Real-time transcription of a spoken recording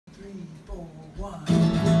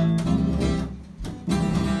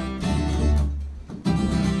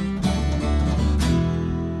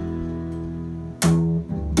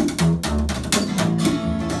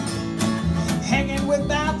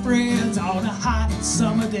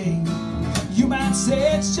summer day. You might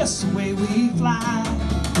say it's just the way we fly,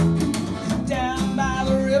 down by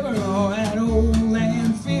the river or at old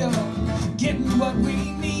landfill, getting what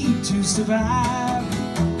we need to survive.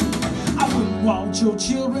 I wouldn't want your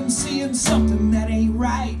children seeing something that ain't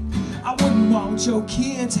right. I wouldn't want your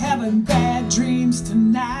kids having bad dreams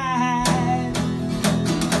tonight.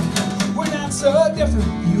 We're not so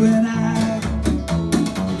different, you and I.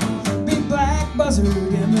 Big black buzzard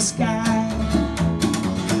in the sky.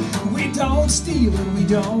 We don't steal and we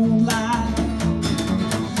don't lie.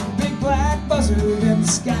 Big black buzzard in the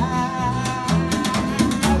sky.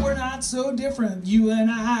 We're not so different, you and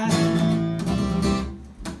I.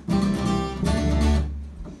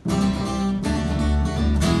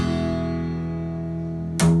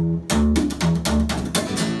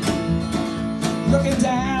 Looking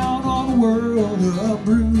down on a world of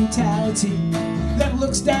brutality that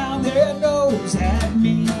looks down their nose at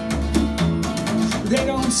me. They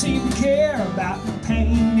don't seem to care about the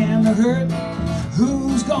pain and the hurt.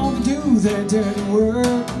 Who's gonna do their dirty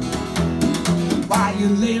work? While you're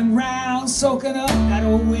laying around soaking up that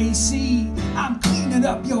OAC, I'm cleaning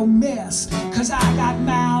up your mess, 'cause I got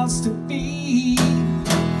mouths to feed.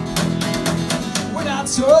 We're not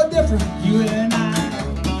so different, you and I.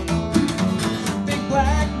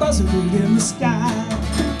 Black buzzard in the sky.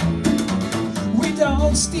 We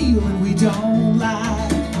don't steal and we don't lie.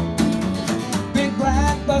 Big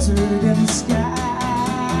black buzzard in the sky.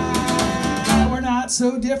 We're not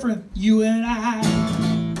so different, you and I.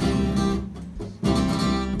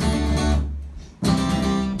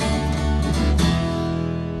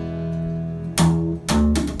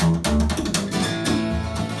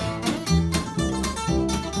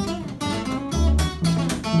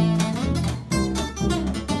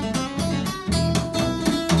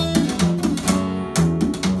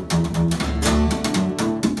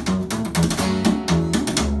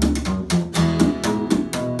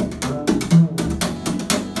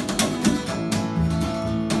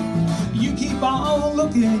 On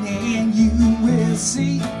looking and you will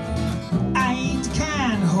see I ain't the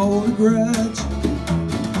kind to hold a grudge.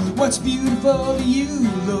 What's beautiful to you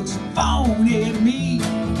looks phony to me,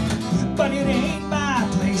 but it ain't my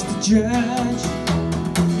place to judge.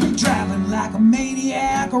 You're driving like a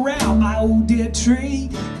maniac around my old dead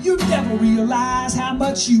tree. You never realize how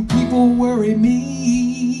much you people worry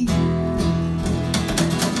me.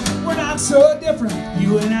 We're not so different,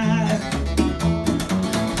 you and I.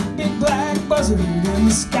 Black buzzard in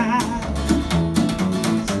the sky.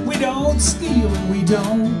 We don't steal and we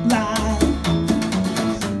don't lie.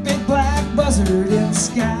 Big black buzzard in the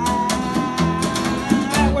sky.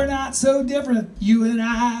 We're not so different, you and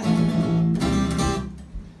I.